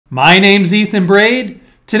My name's Ethan Braid.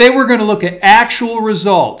 Today we're going to look at actual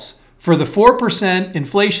results for the 4%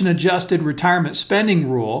 inflation-adjusted retirement spending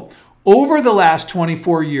rule over the last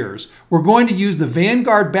 24 years. We're going to use the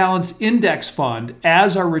Vanguard Balanced Index Fund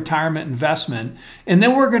as our retirement investment, and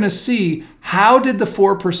then we're going to see how did the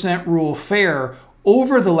 4% rule fare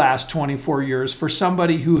over the last 24 years for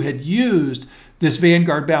somebody who had used this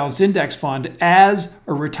Vanguard Balanced Index Fund as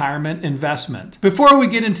a retirement investment. Before we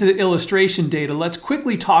get into the illustration data, let's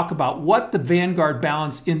quickly talk about what the Vanguard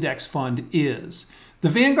Balanced Index Fund is. The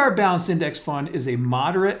Vanguard Balanced Index Fund is a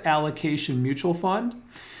moderate allocation mutual fund.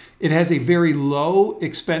 It has a very low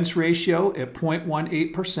expense ratio at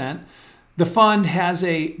 0.18%. The fund has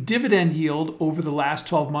a dividend yield over the last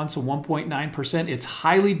 12 months of 1.9%. It's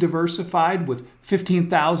highly diversified with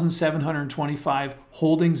 15,725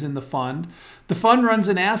 holdings in the fund. The fund runs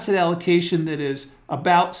an asset allocation that is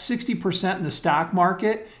about 60% in the stock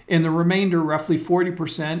market and the remainder, roughly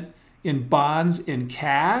 40%, in bonds and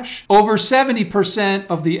cash. Over 70%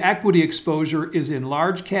 of the equity exposure is in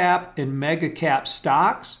large cap and mega cap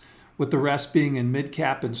stocks, with the rest being in mid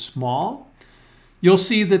cap and small. You'll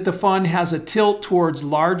see that the fund has a tilt towards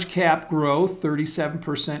large cap growth,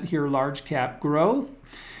 37% here, large cap growth.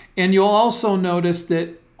 And you'll also notice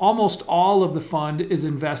that almost all of the fund is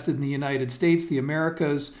invested in the United States, the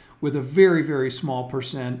Americas, with a very, very small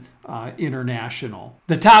percent international.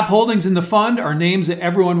 The top holdings in the fund are names that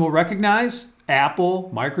everyone will recognize: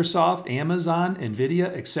 Apple, Microsoft, Amazon,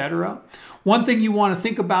 Nvidia, etc. One thing you want to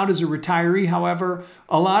think about as a retiree, however,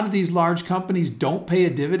 a lot of these large companies don't pay a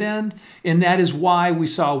dividend, and that is why we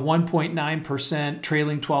saw a 1.9%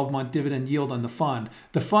 trailing 12-month dividend yield on the fund.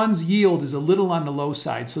 The fund's yield is a little on the low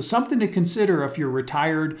side, so something to consider if you're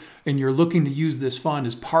retired and you're looking to use this fund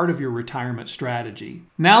as part of your retirement strategy.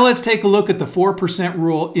 Now let's take a look at the 4%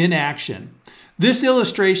 rule in action. This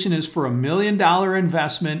illustration is for $1 million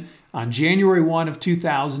investment on January 1 of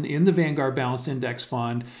 2000 in the Vanguard Balanced Index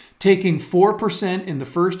Fund, taking 4% in the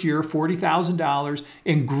first year, $40,000,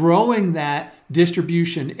 and growing that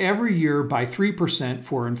distribution every year by 3%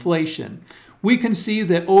 for inflation. We can see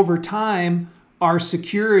that over time, our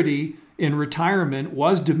security in retirement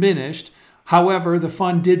was diminished. However, the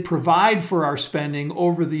fund did provide for our spending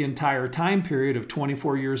over the entire time period of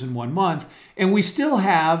 24 years and 1 month, and we still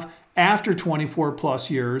have, after 24 plus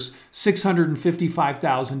years,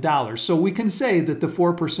 $655,000. So we can say that the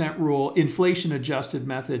 4% rule inflation adjusted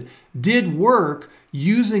method did work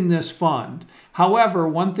using this fund. However,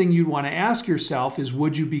 one thing you'd want to ask yourself is,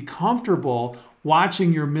 would you be comfortable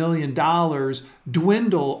watching your $1 million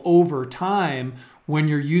dwindle over time when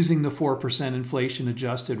you're using the 4% inflation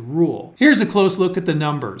adjusted rule? Here's a close look at the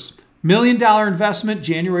numbers. $1 million investment,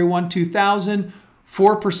 January 1, 2000,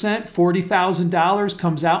 4%, $40,000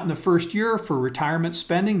 comes out in the first year for retirement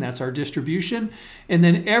spending. That's our distribution. And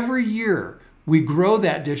then every year we grow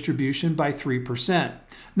that distribution by 3%.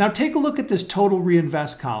 Now take a look at this total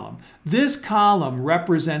reinvest column. This column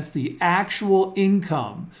represents the actual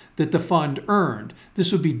income that the fund earned.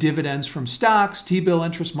 This would be dividends from stocks, T-bill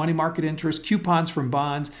interest, money market interest, coupons from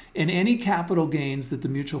bonds, and any capital gains that the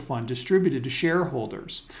mutual fund distributed to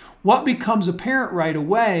shareholders. What becomes apparent right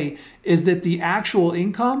away is that the actual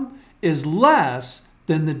income is less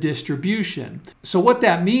than the distribution. So what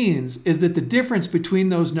that means is that the difference between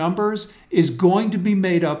those numbers is going to be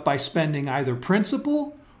made up by spending either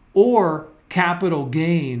principal or capital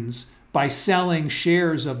gains by selling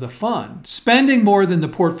shares of the fund. Spending more than the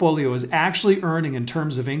portfolio is actually earning in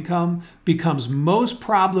terms of income becomes most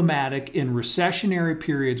problematic in recessionary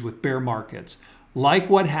periods with bear markets, like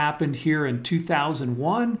what happened here in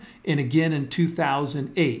 2001 and again in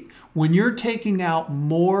 2008. When you're taking out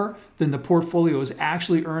more than the portfolio is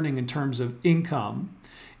actually earning in terms of income,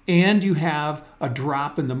 and you have a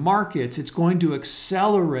drop in the markets, it's going to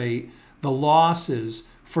accelerate the losses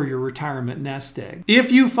for your retirement nest egg. If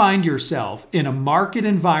you find yourself in a market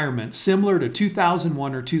environment similar to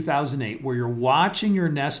 2001 or 2008, where you're watching your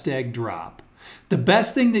nest egg drop, the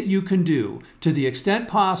best thing that you can do, to the extent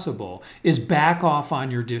possible, is back off on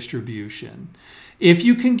your distribution. If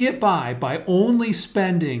you can get by only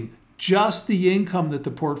spending just the income that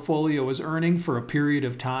the portfolio is earning for a period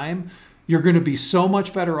of time, you're going to be so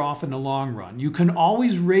much better off in the long run. You can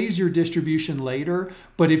always raise your distribution later,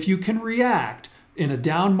 but if you can react in a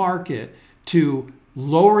down market to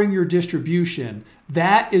lowering your distribution,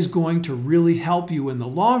 that is going to really help you in the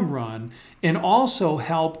long run and also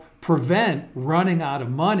help prevent running out of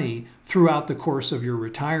money throughout the course of your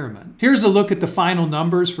retirement. Here's a look at the final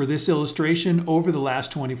numbers for this illustration over the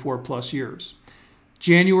last 24 plus years.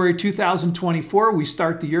 January 2024, we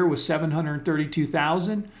start the year with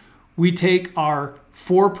 $732,000. We take our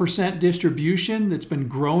 4% distribution that's been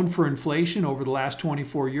grown for inflation over the last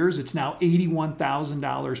 24 years. It's now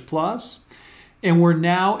 $81,000 plus. And we're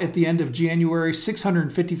now, at the end of January,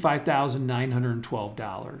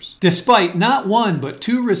 $655,912. Despite not one, but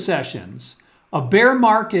two recessions, a bear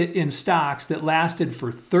market in stocks that lasted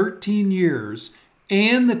for 13 years,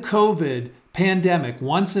 and the COVID pandemic,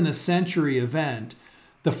 once in a century event,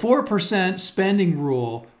 the 4% spending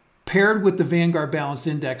rule paired with the Vanguard Balanced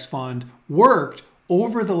Index Fund worked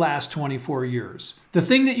over the last 24 years. The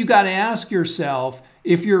thing that you got to ask yourself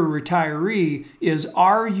if you're a retiree is,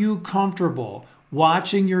 are you comfortable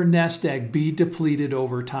watching your nest egg be depleted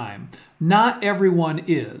over time? Not everyone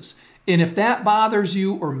is. And if that bothers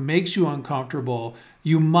you or makes you uncomfortable,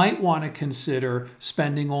 you might want to consider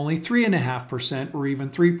spending only 3.5% or even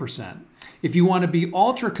 3%. If you want to be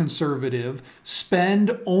ultra conservative,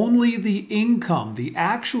 spend only the income, the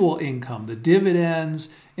actual income, the dividends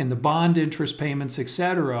and the bond interest payments,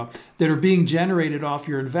 etc., that are being generated off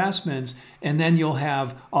your investments, and then you'll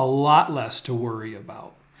have a lot less to worry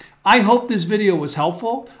about. I hope this video was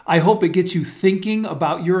helpful. I hope it gets you thinking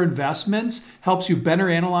about your investments, helps you better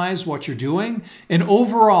analyze what you're doing, and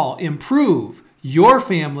overall improve your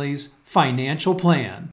family's financial plan.